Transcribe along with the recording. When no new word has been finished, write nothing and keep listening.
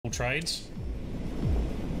couple trades.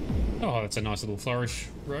 Oh, that's a nice little flourish,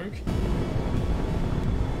 Rogue.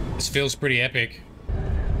 This feels pretty epic.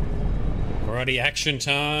 Alrighty, action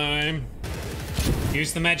time.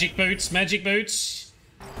 Use the magic boots, magic boots.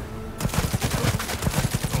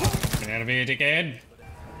 Get out of here, dickhead.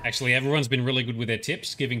 Actually, everyone's been really good with their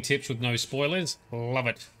tips, giving tips with no spoilers. Love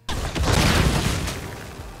it.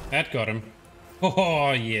 That got him.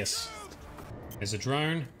 Oh, yes. There's a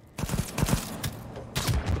drone.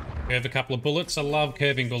 Curve a couple of bullets. I love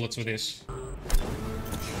curving bullets with this.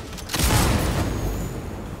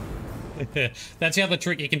 That's the other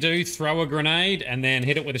trick you can do. Throw a grenade and then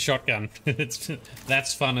hit it with a shotgun.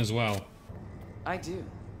 That's fun as well. I do.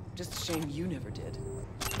 Just a shame you never did.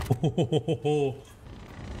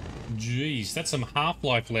 Jeez, that's some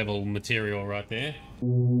Half-Life level material right there. Good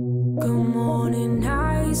morning,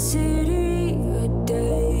 Night City, a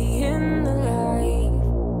day in the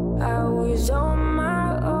life. I was on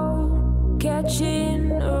my own,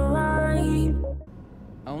 catching a ride.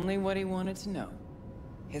 Only what he wanted to know.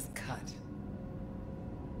 His cut.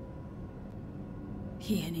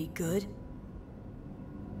 He any good?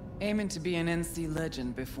 Aiming to be an NC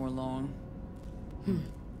legend before long.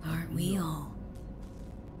 Aren't we all?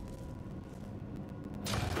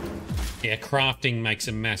 Yeah, crafting makes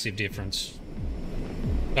a massive difference.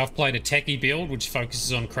 I've played a techie build, which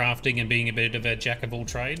focuses on crafting and being a bit of a jack of all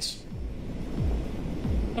trades.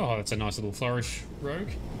 Oh, that's a nice little flourish, Rogue.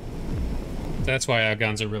 That's why our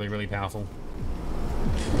guns are really, really powerful.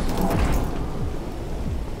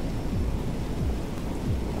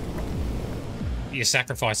 You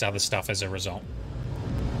sacrifice other stuff as a result.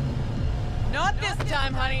 Not this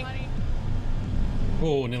time, honey.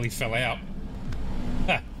 Oh, nearly fell out.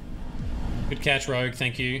 Ha. Good catch, Rogue.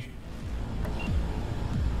 Thank you.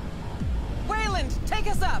 Wayland, take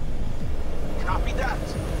us up. Copy that.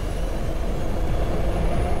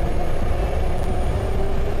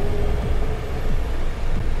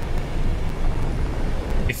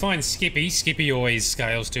 You find Skippy. Skippy always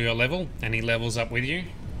scales to your level, and he levels up with you.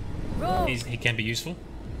 Rogue, He can be useful.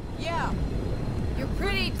 Yeah. you're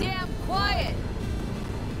pretty damn quiet.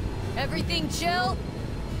 Everything chill?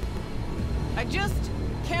 I just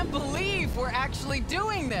can't believe we're actually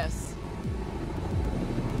doing this.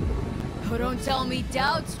 Oh, don't tell me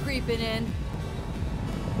doubt's creeping in.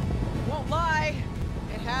 Won't lie,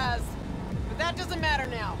 it has. But that doesn't matter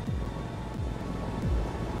now.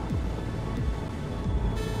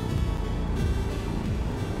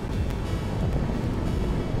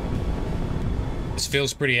 This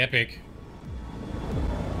feels pretty epic.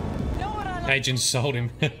 Know what I like Agent sold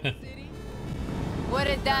him. in the city? What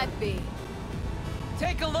did that be?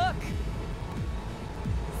 Take a look.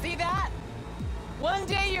 See that? One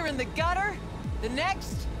day you're in the gutter, the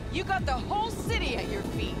next, you got the whole city at your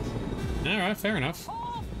feet. Alright, fair enough.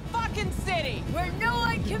 Whole fucking city! Where no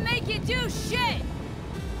one can make you do shit!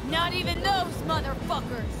 Not even those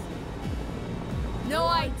motherfuckers! No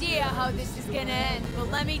idea how this is gonna end,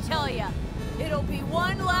 but let me tell ya, it'll be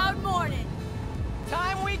one loud morning.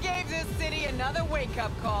 Time we gave this city another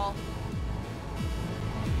wake-up call.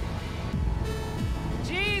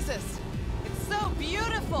 Jesus, it's so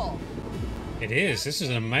beautiful. It is. This is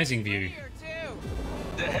an amazing view. Here too.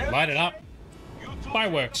 The hell? Light it up. You two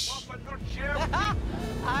Fireworks. pop and not share?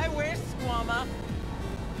 I wish, Squama.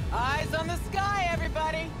 Eyes on the sky,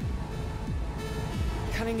 everybody.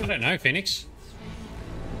 Cutting I don't know, Phoenix.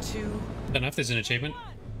 two. Don't know if there's an achievement.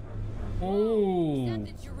 Is Ooh. that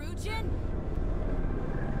the Jerujan?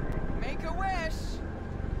 Make a wish.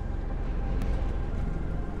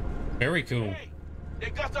 Very cool. Hey, they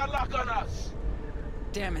got a lock on us.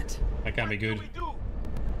 Damn it. That can't be good. What do we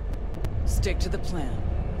do? Stick to the plan.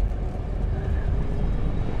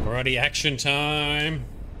 Alrighty, action time.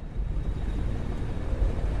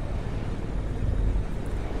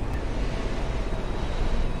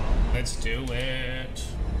 Let's do it.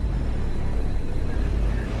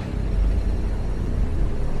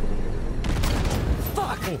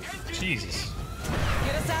 Fuck! Oh, Jesus.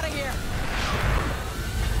 Get us out of here.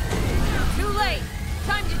 Too late!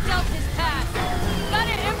 Time to dealt his path!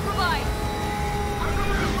 Gotta improvise!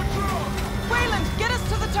 Wayland, get us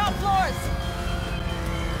to the top floors!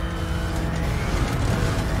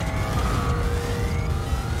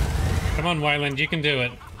 Come on, Wayland, you can do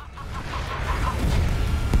it.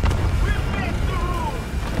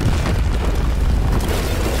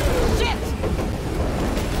 Shit!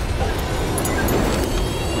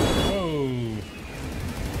 Whoa.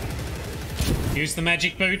 Use the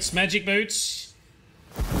magic boots, magic boots.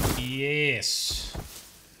 Yes.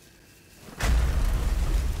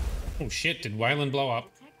 Oh shit, did Wayland blow up?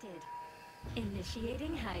 Detected.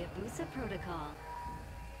 Initiating Hayabusa protocol.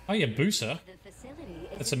 Oh yeah, Booster. The facility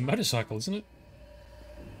is That's a motorcycle, isn't it?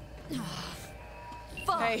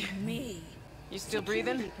 Fuck Hey. me. You still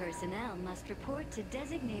breathing? Security personnel must report to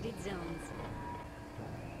designated zones.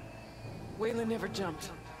 Waylon never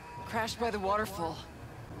jumped. Crashed by the waterfall.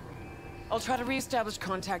 I'll try to re-establish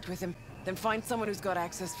contact with him, then find someone who's got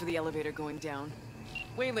access for the elevator going down.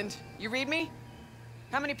 Wayland, you read me?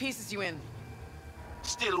 How many pieces you in?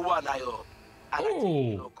 Still one, I hope. And I think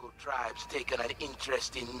Oh. local tribes taken an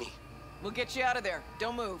interest in me. We'll get you out of there.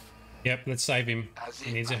 Don't move. Yep, let's save him. As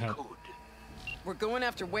He if needs I our help. could. We're going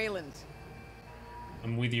after Wayland.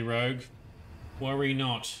 I'm with you, Rogue. Worry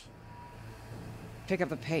not. Pick up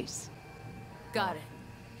the pace. Got it.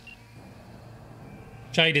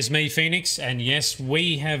 Shade is me, Phoenix, and yes,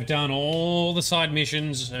 we have done all the side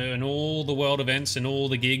missions and all the world events and all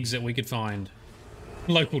the gigs that we could find.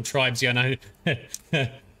 Local tribes, yeah, I know.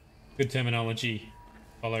 Good terminology.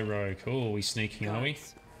 Follow Rogue. Oh, we sneaking, are we?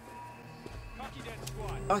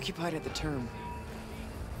 Occupied at the term.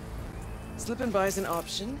 Slipping by is an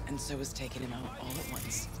option, and so is taking him out all at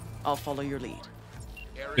once. I'll follow your lead.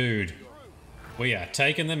 Dude, we are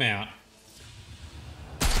taking them out.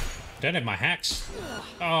 Don't have my hacks.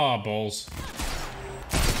 Oh, balls.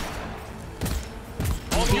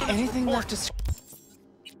 Anything left to...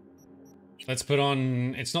 Let's put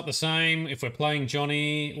on... It's not the same if we're playing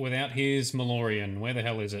Johnny without his Malorian. Where the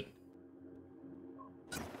hell is it?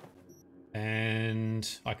 And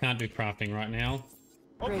I can't do crafting right now.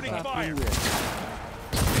 Opening fire!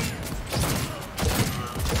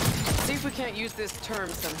 See if we can't use this term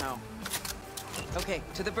somehow. Okay,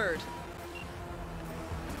 to the bird.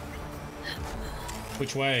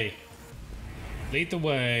 Which way? Lead the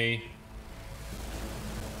way.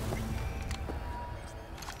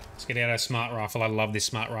 Let's get out our smart rifle. I love this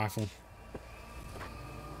smart rifle.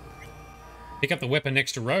 Pick up the weapon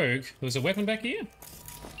next to Rogue. There's a weapon back here?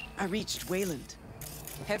 I reached Wayland.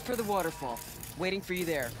 Head for the waterfall. Waiting for you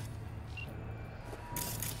there.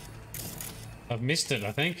 I've missed it,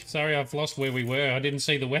 I think. Sorry, I've lost where we were. I didn't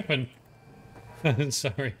see the weapon.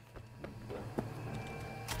 Sorry.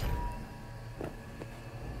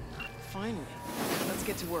 Finally. Let's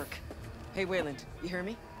get to work. Hey, Wayland, you hear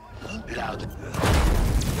me? Loud.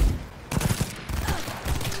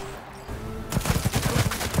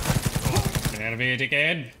 Get out of here,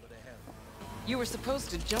 dickhead. You were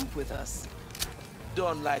supposed to jump with us.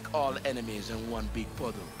 Don't like all enemies in one big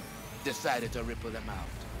puddle. Decided to ripple them out.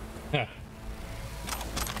 Huh.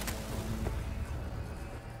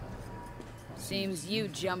 Seems you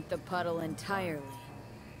jumped the puddle entirely.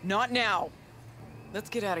 Not now. Let's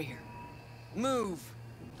get out of here. Move.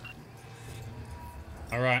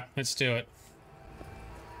 All right, let's do it.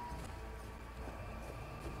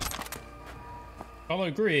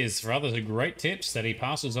 Follow Grizz for other great tips that he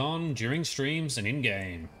passes on during streams and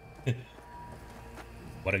in-game.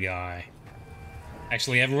 What a guy.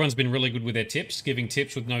 Actually, everyone's been really good with their tips, giving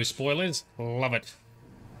tips with no spoilers. Love it.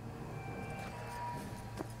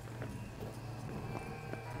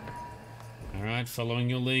 Alright, following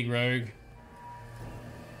your lead, Rogue.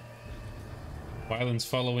 Wyland's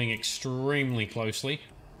following extremely closely.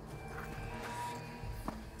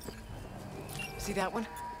 See that one?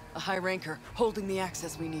 A high ranker, holding the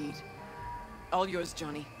access we need. All yours,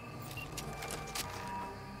 Johnny.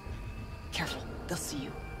 Careful, they'll see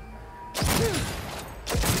you.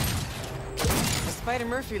 As Spider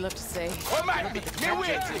Murphy loved to say, Oh, man, me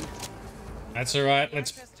waiting. That's alright,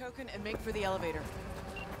 let's... access token and make for the elevator.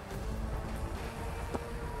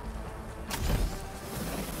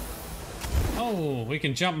 Oh, we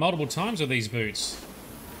can jump multiple times with these boots.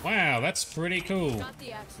 Wow, that's pretty cool. Got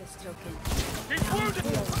the access token. He's wounded.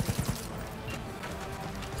 Good,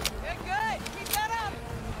 good. Keep that up.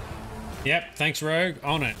 Yep, thanks, Rogue.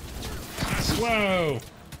 On it. Whoa!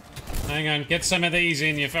 Hang on, get some of these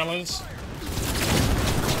in, you fellas.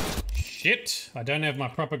 Shit, I don't have my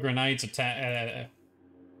proper grenades Here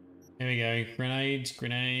we go. Grenades,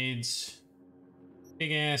 grenades.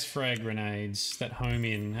 Big ass frag grenades that home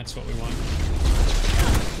in. That's what we want.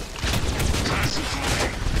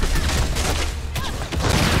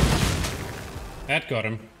 That got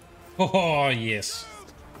him. Oh, yes.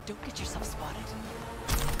 Don't get yourself spotted.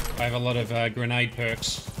 I have a lot of grenade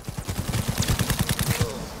perks.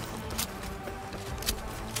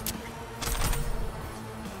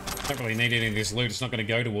 Don't really need any of this loot. It's not going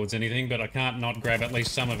to go towards anything, but I can't not grab at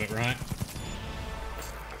least some of it, right?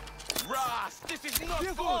 Ross, this is not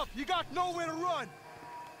Give good. up! You got nowhere to run!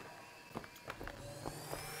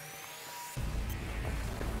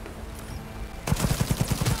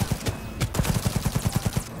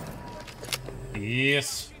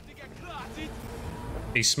 Yes.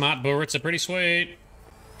 These smart bullets are pretty sweet.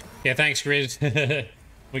 Yeah, thanks, Grizz.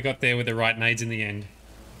 We got there with the right nades in the end.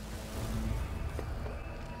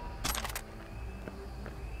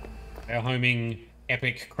 Our homing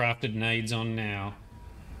epic crafted nades on now.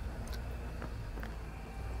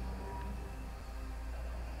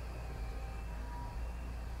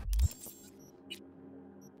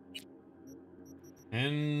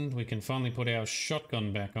 And we can finally put our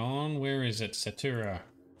shotgun back on. Where is it? Satura.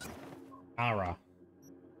 Ara.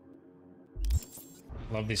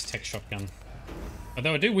 Love this tech shotgun.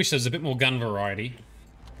 Although I do wish there's a bit more gun variety.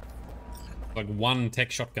 Like one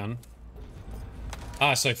tech shotgun.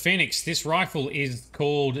 Ah, so Phoenix, this rifle is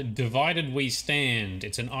called Divided We Stand.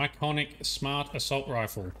 It's an iconic smart assault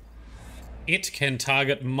rifle. It can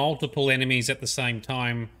target multiple enemies at the same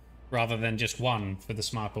time rather than just one for the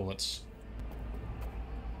smart bullets.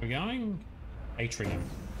 We're going? Atrium.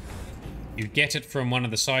 You get it from one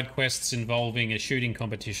of the side quests involving a shooting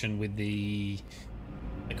competition with the...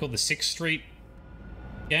 They're called the 6th Street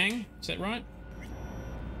gang? Is that right?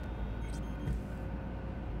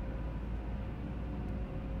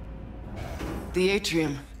 The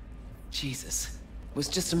atrium. Jesus. It was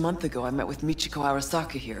just a month ago I met with Michiko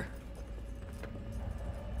Arasaka here.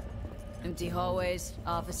 Empty hallways,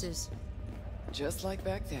 offices. Just like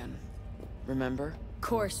back then. Remember? Of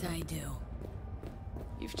course I do.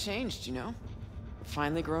 You've changed, you know?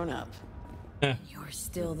 Finally grown up. You're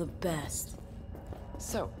still the best.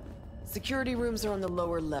 So, security rooms are on the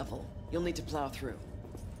lower level. You'll need to plow through.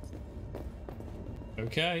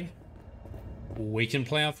 Okay. We can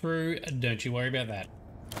plow through. Don't you worry about that.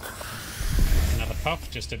 Another puff,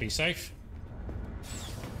 just to be safe.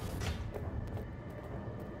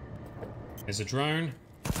 There's a drone.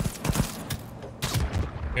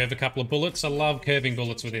 Curve a couple of bullets. I love curving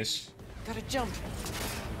bullets with this. Gotta jump.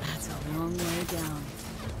 That's a long way down.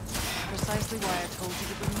 Precisely why I told you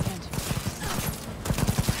to bring the engine.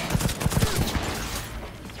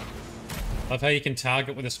 Love how you can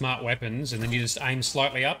target with the smart weapons and then you just aim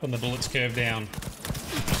slightly up and the bullets curve down.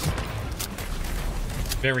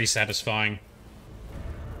 Very satisfying.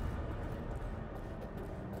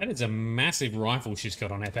 That is a massive rifle she's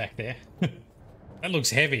got on her back there. That looks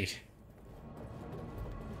heavy.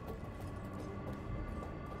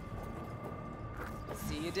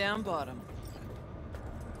 See you down bottom.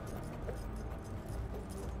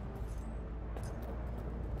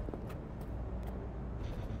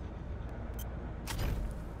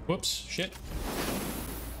 Whoops, shit.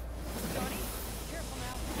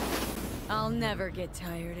 I'll never get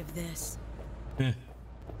tired of this.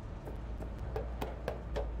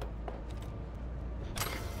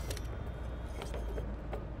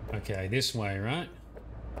 Okay, this way, right?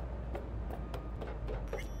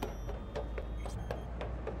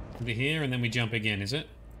 Over here, and then we jump again, is it?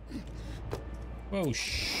 Whoa,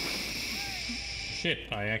 shit,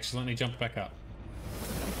 I accidentally jumped back up.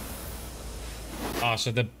 Ah,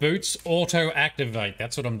 so the boots auto-activate.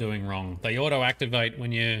 That's what I'm doing wrong. They auto-activate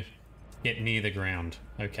when you get near the ground.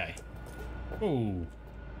 Okay. Ooh.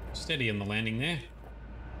 Steady on the landing there.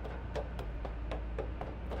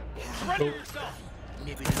 Oh.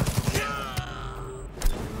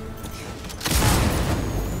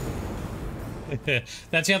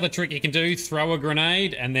 That's the other trick you can do. Throw a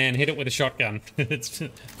grenade and then hit it with a shotgun.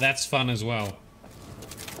 That's fun as well.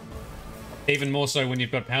 Even more so when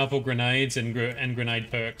you've got powerful grenades and grenade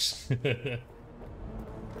perks.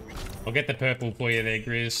 I'll get the purple for you there,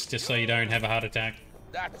 Grizz, just so you don't have a heart attack.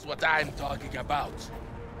 That's what I'm talking about.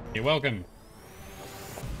 You're welcome.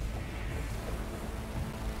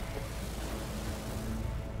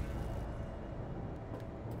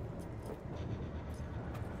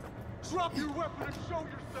 Drop your weapon and show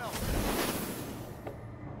yourself.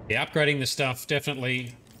 Yeah, upgrading the stuff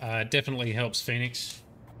definitely helps Phoenix.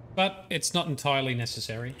 But it's not entirely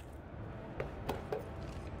necessary.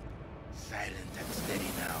 Silent and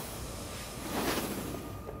steady now.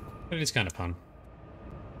 But it is kind of fun.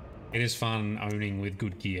 It is fun owning with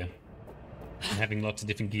good gear. And having lots of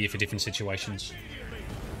different gear for different situations.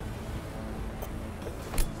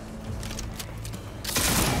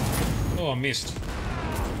 Oh, I missed.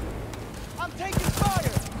 I'm taking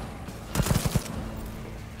fire.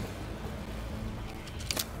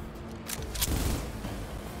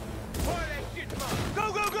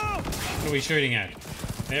 Go, go, go! What are we shooting at?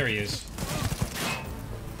 There he is.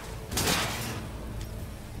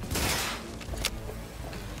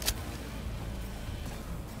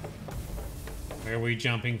 Where are we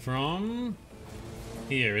jumping from?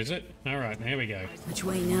 Here, is it? Alright, here we go. Which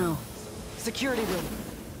way now? Security room.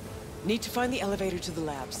 Need to find the elevator to the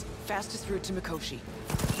labs. Fastest route to Mikoshi.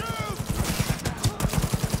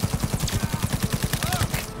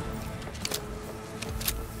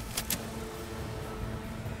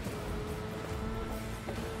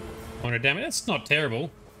 100 damage. That's not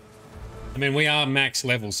terrible. I mean, we are max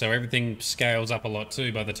level, so everything scales up a lot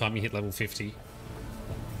too by the time you hit level 50.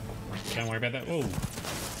 Don't worry about that. Whoa.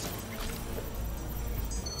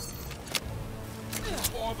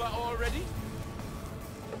 Over already?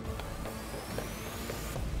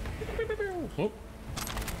 Oh.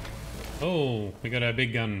 Oh, we got our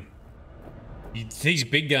big gun. These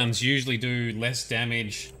big guns usually do less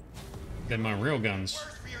damage than my real guns.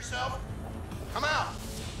 Works for yourself. Come out.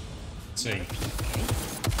 Let's see.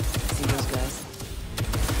 See those guys?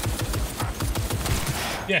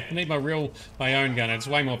 Yeah, I need my own gun. It's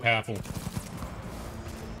way more powerful.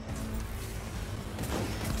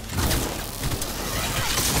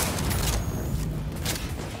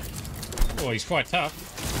 Oh, he's quite tough.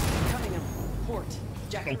 Cunningham, port.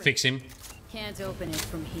 Jack I'll fix him. Can't open it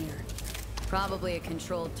from here. Probably a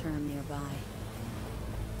controlled term nearby.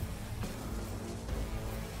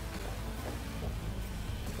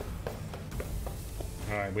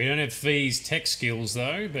 Alright, we don't have V's tech skills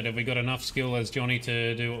though, but have we got enough skill as Johnny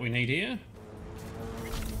to do what we need here?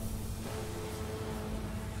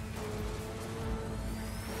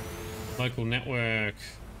 Local network.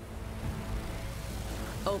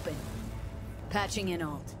 Open. Patching in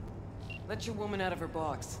alt. Let your woman out of her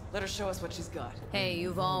box. Let her show us what she's got. Hey,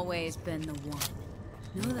 you've always been the one.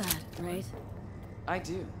 Know that, right? I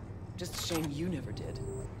do. Just a shame you never did.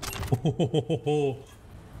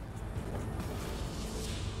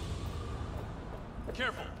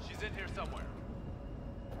 Careful, she's in here somewhere.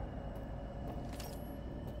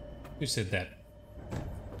 Who said that?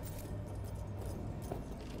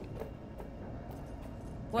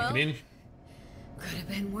 Well, Get in. could have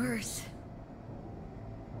been worse.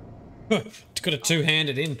 It's got a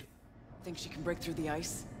two-handed in. Think she can break through the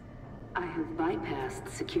ice? I have bypassed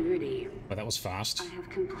security. Well, that was fast. I have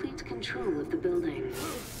complete control of the building.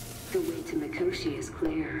 The way to Mikoshi is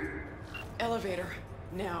clear. Elevator.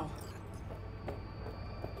 Now.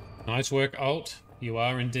 Nice work, Alt. You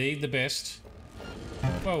are indeed the best.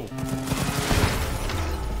 Whoa.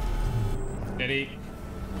 Steady.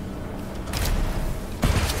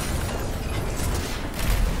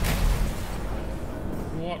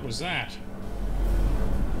 What was that?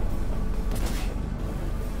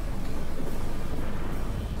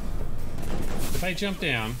 Did they jump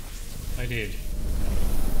down? They did.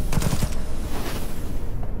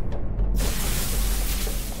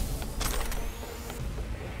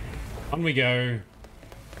 On we go.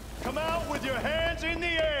 Come out with your hands in the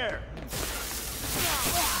air.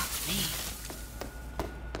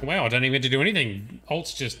 Wow, I don't even get to do anything.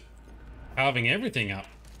 Alt's just carving everything up.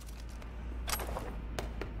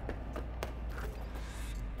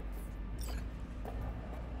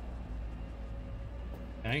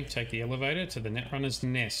 Okay, take the elevator to the Netrunner's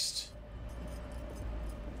nest.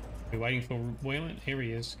 We're waiting for Wayland. Here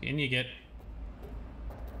he is. In you get.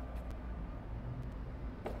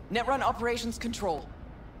 Netrun operations control.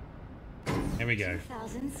 There we go.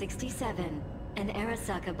 2067. An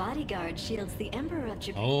Arasaka bodyguard shields the Emperor of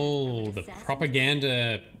Japan. Oh, from the assassination.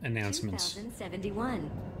 propaganda announcements. 2071.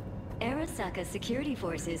 Arasaka security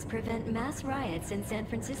forces prevent mass riots in San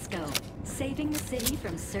Francisco, saving the city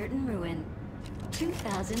from certain ruin.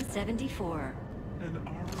 2074.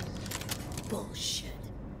 Bullshit.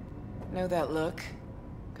 Know that look?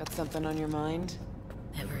 Got something on your mind?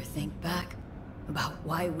 Ever think back about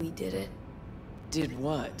why we did it? Did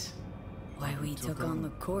what? Why we took on the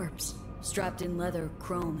corpse, strapped in leather,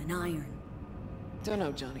 chrome, and iron. Don't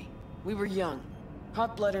know, Johnny. We were young.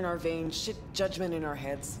 Hot blood in our veins, shit judgment in our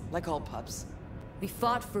heads, like all pups. We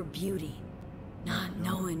fought for beauty, not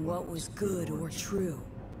knowing what was good or true.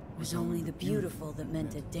 It was only the beautiful that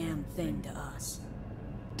meant a damn thing to us.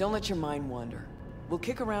 Don't let your mind wander. We'll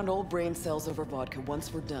kick around old brain cells over vodka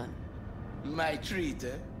once we're done. My treat,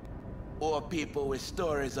 eh? Or people with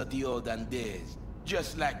stories of the olden days,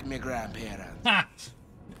 just like my grandparents. Ha!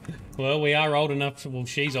 Well, we are old enough. Well,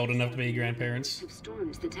 she's old enough to be grandparents. Have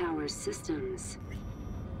stormed the tower's systems.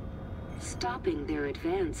 Stopping their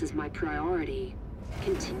advance is my priority.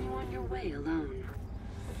 Continue on your way alone.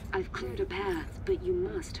 I've cleared a path, but you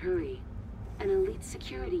must hurry. An elite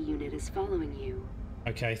security unit is following you.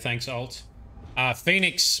 Okay, thanks, Alt.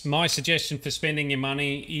 Phoenix, my suggestion for spending your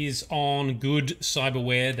money is on good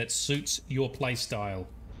cyberware that suits your playstyle.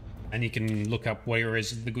 And you can look up where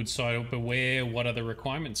is the good cyberware, what are the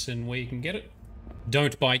requirements, and where you can get it.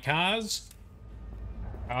 Don't buy cars.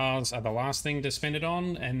 Cars are the last thing to spend it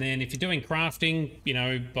on. And then if you're doing crafting, you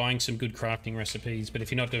know, buying some good crafting recipes. But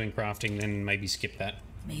if you're not doing crafting, then maybe skip that.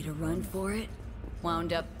 Made a run for it,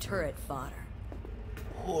 wound up turret fodder.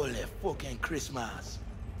 Holy fucking Christmas.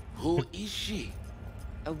 Who is she?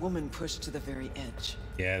 A woman pushed to the very edge.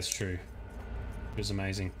 Yeah, it's true. It was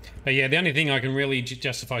amazing. But yeah, the only thing I can really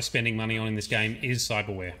justify spending money on in this game is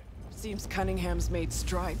cyberware. Seems Cunningham's made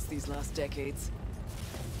strides these last decades.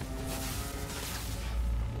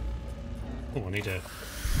 Oh, I need to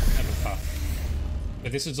have a puff.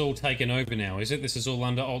 But this is all taken over now, is it? This is all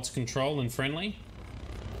under Alt's control and friendly?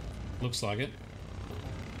 Looks like it.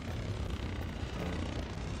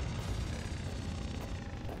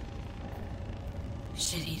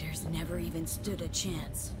 Shit-eaters never even stood a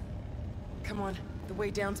chance. Come on, the way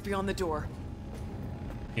down's beyond the door.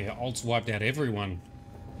 Yeah, Alt's wiped out everyone.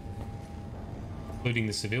 Including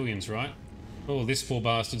the civilians, right? Oh, this poor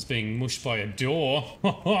bastard's being mushed by a door.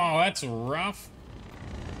 Oh, that's rough.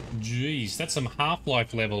 Jeez, that's some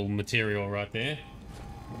Half-Life level material right there.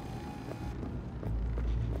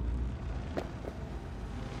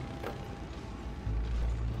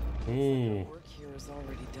 Ooh. Work here is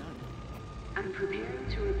already done. I'm preparing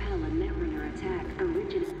to repel a Netrunner attack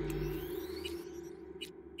originating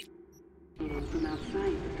from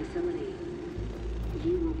outside the facility.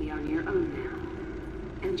 You will be on your own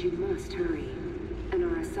now, and you must hurry. An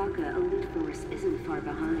Arasaka elite force isn't far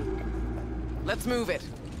behind. Let's move it.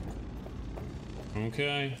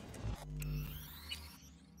 Okay.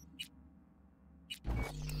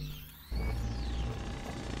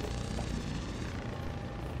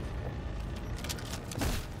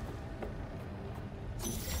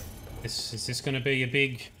 Is this going to be a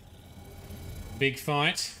big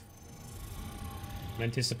fight? I'm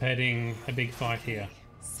anticipating a big fight here.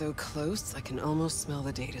 So close, I can almost smell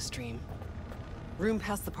the data stream. Room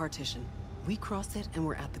past the partition. We cross it and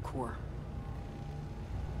we're at the core.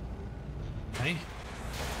 Okay.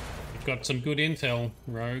 You've got some good intel,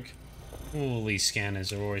 Rogue. All these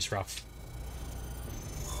scanners are always rough.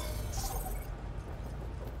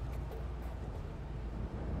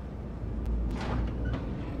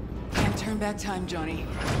 Can't turn back time, Johnny.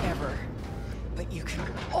 Ever. But you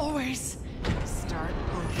can always start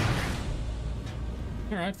over.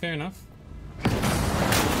 Alright, fair enough.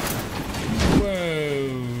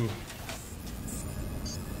 Whoa!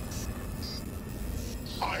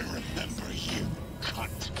 I remember you,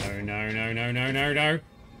 cunt. No. No.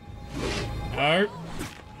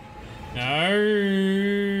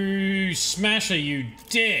 No! Smasher, you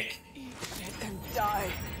dick! Eat shit and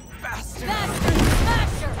die, bastard!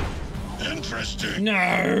 Smasher! Interesting.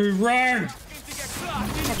 No! Run!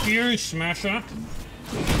 Fuck you, Smasher!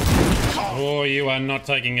 Oh, you are not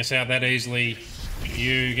taking us out that easily.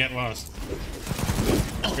 You get lost.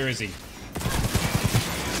 Where is he?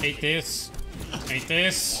 Eat this. Eat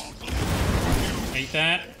this. Eat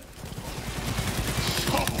that.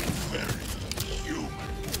 So very human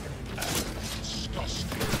and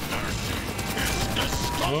disgusting. Mercy is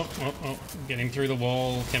disgusting. Oh. Get him through the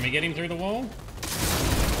wall. Can we get him through the wall?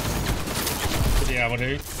 Yeah, we'll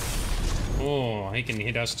do. Oh, he can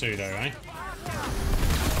hit us too, though, eh?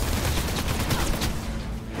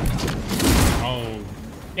 Oh,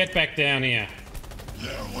 get back down here.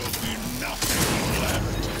 There will be nothing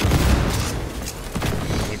left.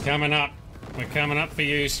 We're coming up. We're coming up for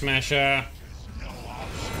you, Smasher. No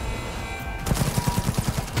option.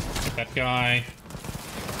 Get that guy.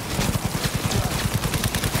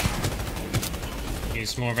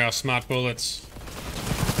 Use more of our smart bullets.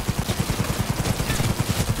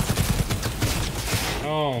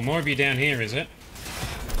 Oh, more of you down here, is it?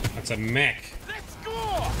 That's a mech. Let's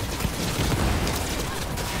go!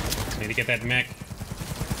 Need to get that mech.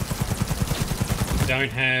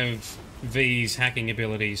 Don't have V's hacking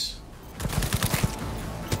abilities.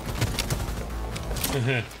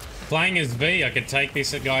 Playing as V, I could take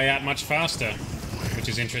this guy out much faster, which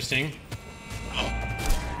is interesting.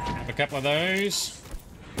 Have a couple of those.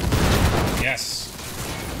 Yes.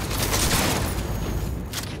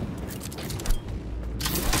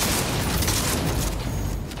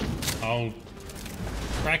 Oh,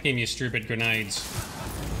 crack him, you stupid grenades.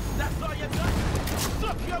 That's all you got?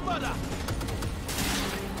 Suck your mother!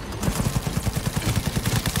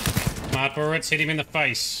 Smart bullets, hit him in the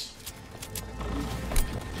face.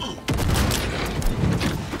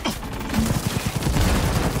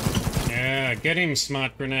 Yeah, get him,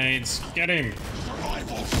 smart grenades. Get him.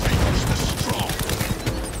 Survival favors the strong.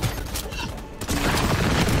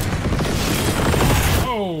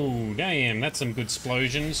 Oh, damn, that's some good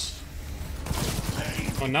explosions.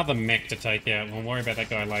 Another mech to take out. We'll worry about that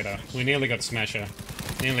guy later. We nearly got Smasher.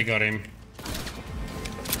 Nearly got him.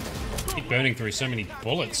 Keep burning through so many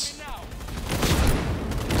bullets.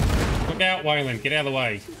 Look out, Wayland. Get out of the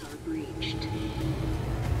way. Breached.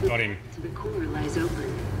 Got him. The core lies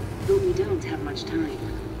open, but we don't have much time.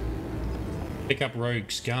 Pick up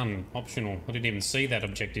Rogue's gun. Optional. I didn't even see that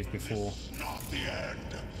objective before. It's not the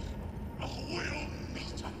end. We'll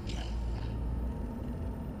meet again.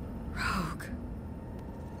 Rogue.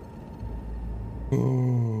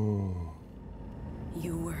 Ooh.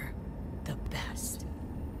 You were the best.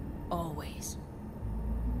 Always.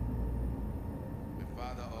 My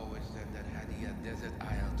father always said that had he a desert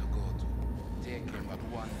isle to go to, take him but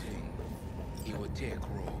one thing. He would take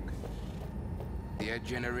Rogue. Their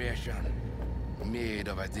generation, made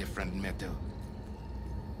of a different metal.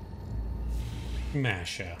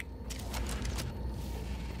 Masher.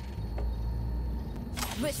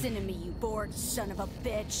 Listen to me, you bored son of a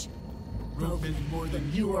bitch. Rogue meant more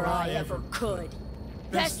than you or I ever could.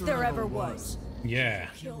 Best there ever was. Yeah.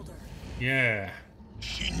 Killed her. Yeah.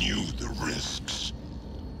 She knew the risks.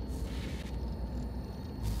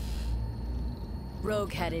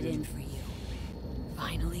 Rogue had it in for you.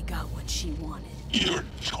 Finally got what she wanted. You're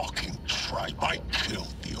talking tripe. I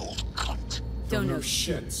killed the old cunt. Don't know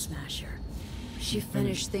shit, Smasher. She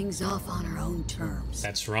finished things off on her own terms.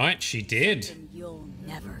 That's right, she did. Something you'll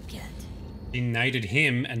never get. She naded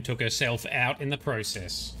him and took herself out in the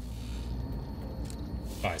process.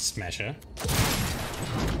 By Smasher.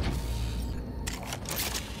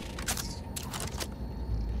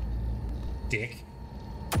 Dick.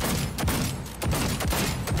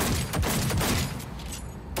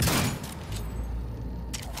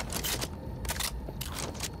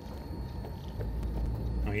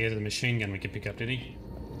 Oh, he had the machine gun we could pick up, did he?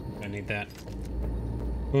 Don't need that.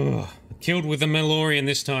 Ugh. Killed with the Malorian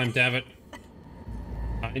this time, Davitt.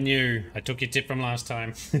 I knew. I took your tip from last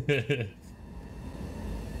time.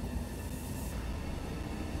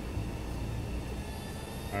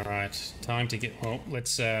 Alright, time to get... Well,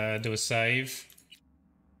 let's do a save.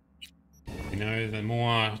 You know, the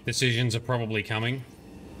more decisions are probably coming.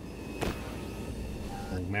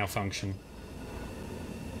 Or malfunction.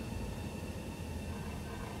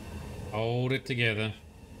 Hold it together.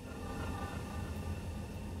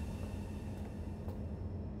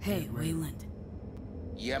 Hey, Wayland.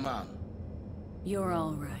 Yeah, man. You're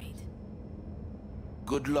all right.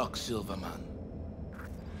 Good luck, Silverman.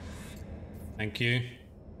 Thank you.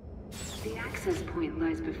 The access point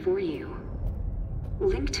lies before you.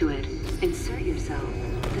 Link to it, insert yourself,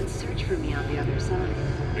 then search for me on the other side.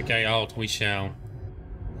 Okay, Alt, we shall.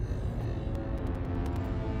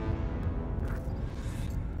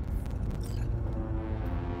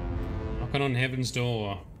 Knocking on Heaven's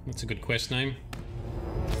Door. That's a good quest name.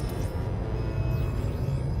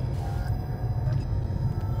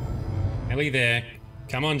 Nearly there.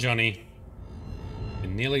 Come on, Johnny. We're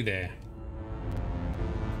nearly there.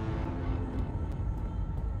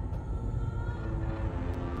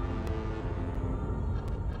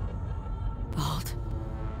 Alt.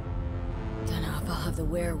 Don't know if I'll have the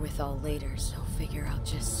wherewithal later, so figure I'll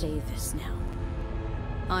just say this now.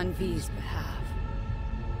 On V's behalf.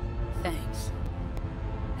 Thanks.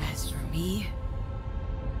 As for me,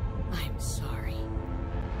 I'm sorry.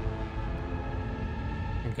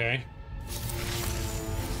 Okay.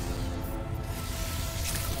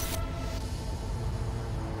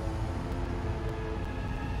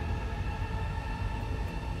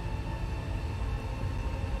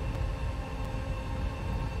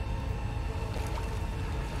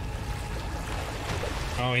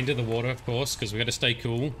 Oh, into the water, of course, because we got to stay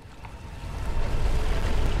cool.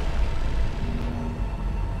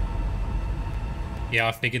 Yeah,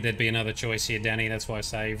 I figured there'd be another choice here, Danny. That's why I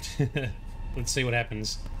saved. Let's see what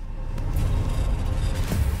happens.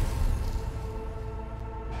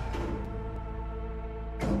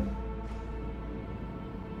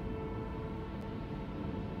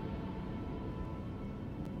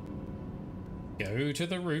 Go to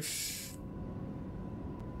the roof.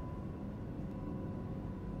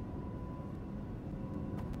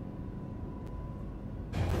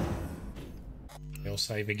 I'll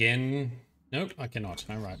save again. Nope, I cannot.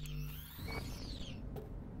 All right.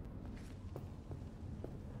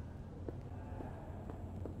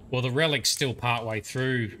 Well, the relic's still partway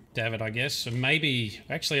through, David, I guess. So maybe...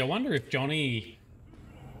 Actually, I wonder if Johnny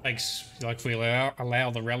takes... Like, if we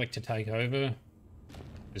allow the relic to take over,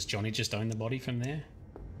 does Johnny just own the body from there?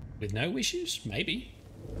 With no issues? Maybe.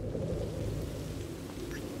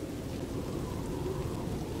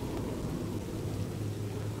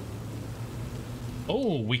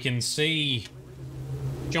 Oh, we can see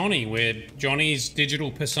Johnny with Johnny's digital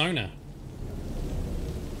persona.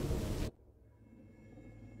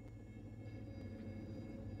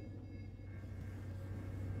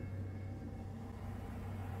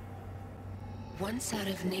 Once out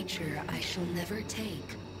of nature, I shall never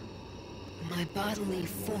take my bodily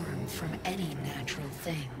form from any natural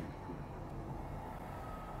thing.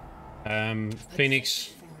 Phoenix.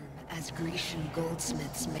 Form as Grecian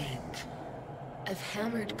goldsmiths make, of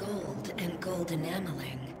hammered gold and gold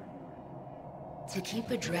enameling, to keep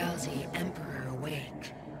a drowsy emperor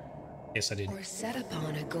awake. Yes, I did. Or set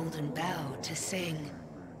upon a golden bough to sing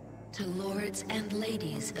to lords and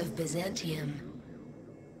ladies of Byzantium,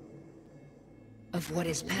 of what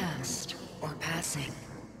is past or passing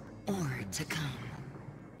or to come.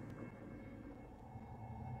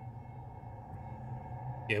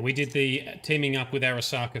 Yeah, we did the teaming up with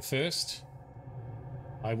Arasaka first.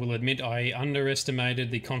 I will admit I underestimated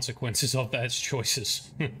the consequences of those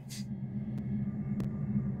choices.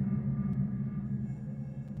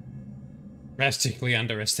 Drastically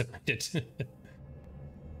underestimated.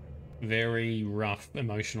 Very rough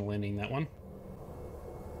emotional ending, that one.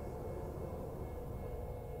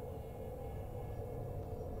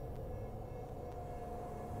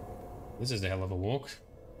 This is a hell of a walk.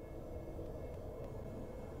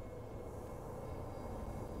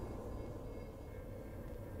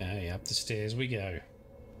 Okay, up the stairs we go.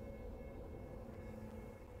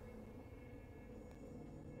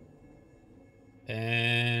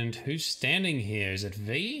 And who's standing here? Is it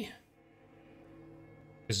V?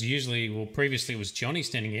 Because usually, well, previously it was Johnny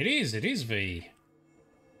standing here. It is V.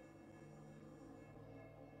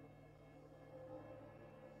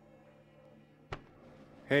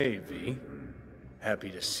 Hey, V. Happy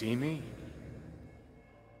to see me?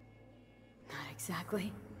 Not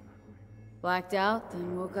exactly. Blacked out,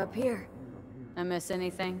 then woke up here. I miss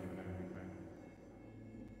anything?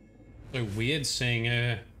 So weird seeing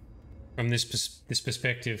her from this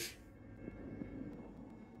perspective.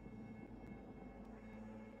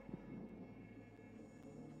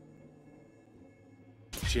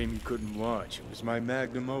 Shame you couldn't watch. It was my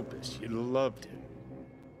magnum opus. You'd have loved it.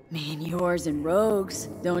 Me and yours and Rogues,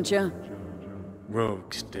 don't ya?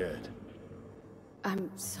 Rogue's dead. I'm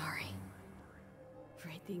sorry.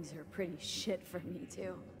 Afraid things are pretty shit for me,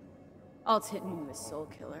 too. Alt's hit me with Soul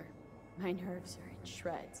Killer. My nerves are in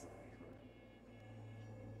shreds.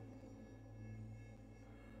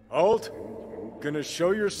 Alt? Gonna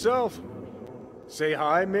show yourself? Say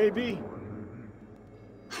hi, maybe?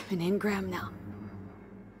 I'm an engram now.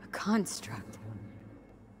 A construct.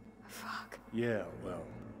 Fuck. Yeah, well,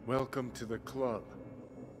 welcome to the club.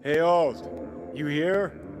 Hey, Alt, you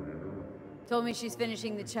here? Told me she's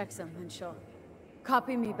finishing the checksum, and she'll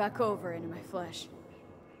copy me back over into my flesh.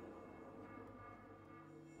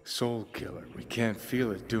 Soul Killer, we can't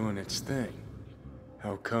feel it doing its thing.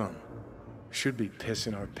 How come? Should be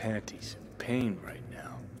pissing our panties in pain right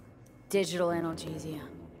now. Digital analgesia.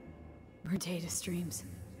 Or data streams.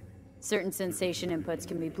 Certain sensation inputs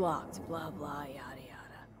can be blocked, blah blah, yada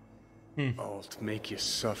yada. Alt make you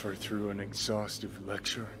suffer through an exhaustive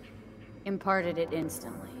lecture? Imparted it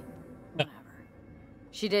instantly. Whatever.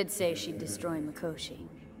 She did say she'd destroy Mikoshi.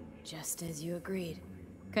 Just as you agreed.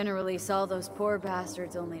 Gonna release all those poor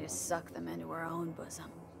bastards only to suck them into her own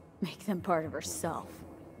bosom. Make them part of herself.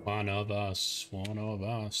 One of us, one of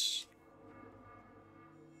us.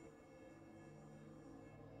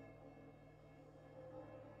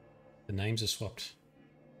 The names are swapped.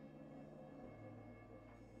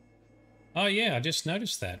 Oh yeah, I just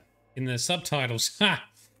noticed that. In the subtitles. Ha!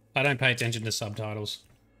 I don't pay attention to subtitles.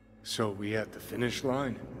 So we at the finish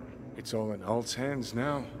line? It's all in Alt's hands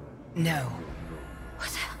now? No. What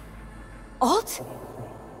the hell? Alt?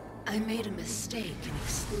 I made a mistake in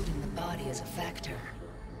excluding the body as a factor.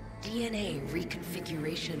 DNA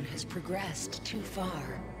reconfiguration has progressed too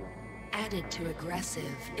far. Added to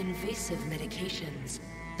aggressive, invasive medications,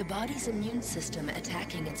 the body's immune system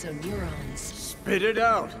attacking its own neurons. Spit it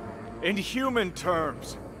out! In human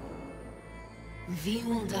terms! V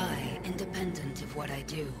will die independent of what I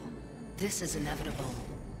do. This is inevitable.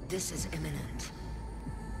 This is imminent.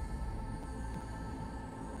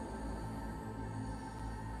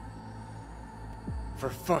 For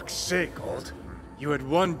fuck's sake, Alt. You had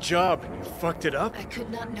one job and you fucked it up? I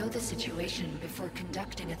could not know the situation before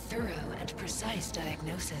conducting a thorough and precise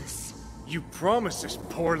diagnosis. You promised this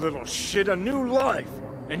poor little shit a new life,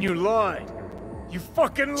 and you lied. You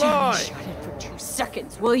fucking lied! Shut it for 2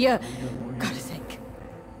 seconds, will ya? Gotta think.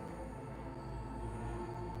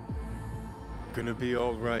 Gonna be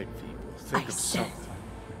alright, V. We'll think I of said, something.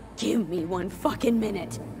 give me 1 fucking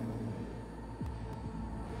minute.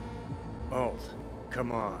 Alt,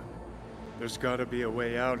 come on. There's gotta be a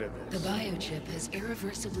way out of The this. biochip has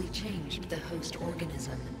irreversibly changed the host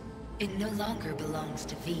organism. It no longer belongs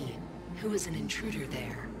to V, who is an intruder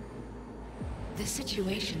there. The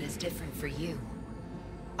situation is different for you.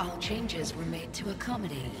 All changes were made to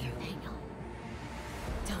accommodate you. Hang on.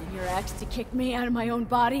 Telling your ex to kick me out of my own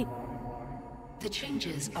body? The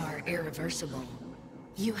changes are irreversible.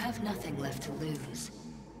 You have nothing left to lose.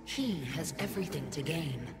 He has everything to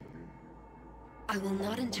gain. I will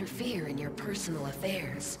not interfere in your personal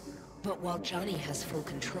affairs, but while Johnny has full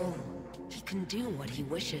control, he can do what he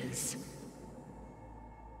wishes.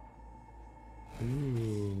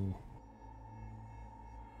 Ooh.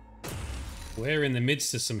 We're in the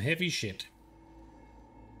midst of some heavy shit.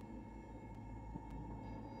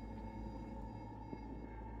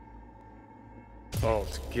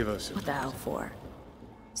 Vault, give us a... What the hell for?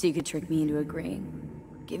 So you could trick me into agreeing?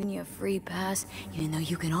 Giving you a free pass, even though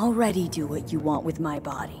you can already do what you want with my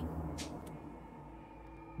body.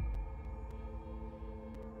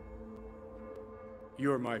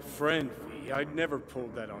 You're my friend, V. I'd never pull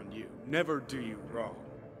that on you. Never do you wrong.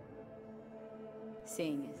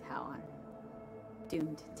 Seeing as how I'm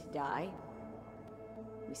doomed to die,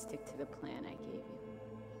 we stick to the plan I gave you.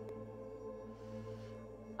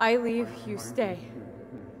 I leave, you stay.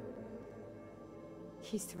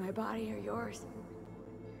 Keys to my body are yours.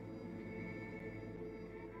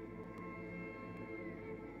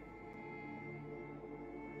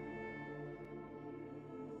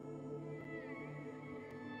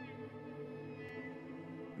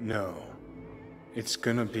 No. It's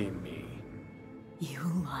gonna be me. You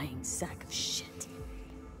lying sack of shit.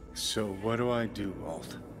 So what do I do,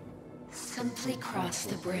 Alt? Simply cross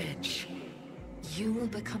the bridge. You will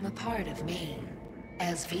become a part of me,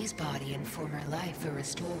 as V's body and former life are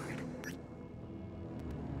restored.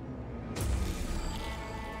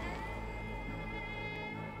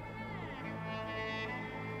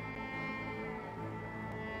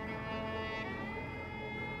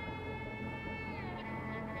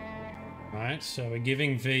 Right, so we're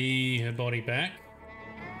giving V her body back.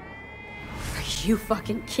 Are you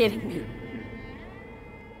fucking kidding me?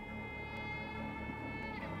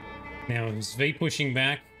 Now is V pushing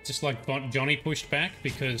back, just like Johnny pushed back,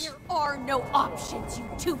 because... There are no options, you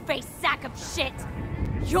two-faced sack of shit!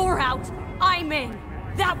 You're out, I'm in!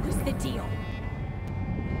 That was the deal!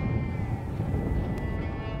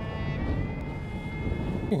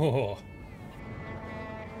 Whoa.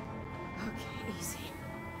 Okay, easy.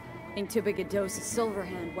 I think too big a dose of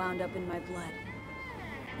Silverhand wound up in my blood.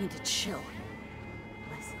 Need to chill.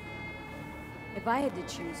 Listen, if I had to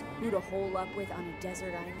choose who to hole up with on a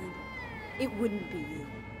desert island, it wouldn't be you.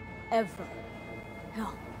 Ever.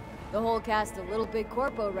 Hell, the whole cast of Little Big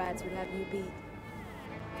Corpo rats would have you beat.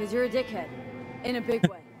 Cause you're a dickhead. In a big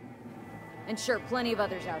way. And sure, plenty of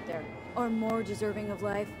others out there are more deserving of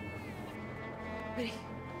life. But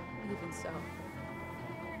even so,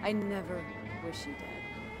 I never wish you dead.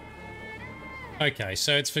 Okay,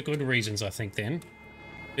 so it's for good reasons, I think, then.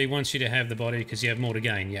 He wants you to have the body because you have more to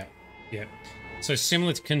gain. Yep. Yep. So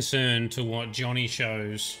similar concern to what Johnny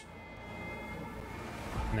shows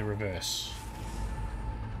in the reverse.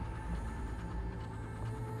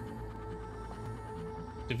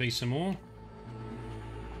 To be some more.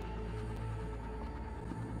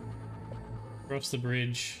 Cross the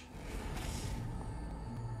bridge.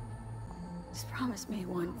 Just promise me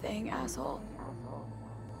one thing, asshole.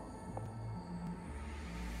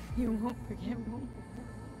 You won't forget me.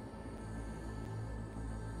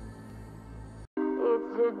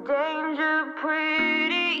 It's a danger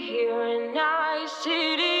pretty here in Nice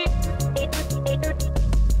City.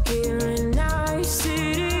 Here in Nice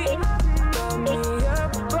City. Got me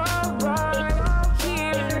up alright.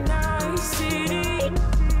 Here in Nice City.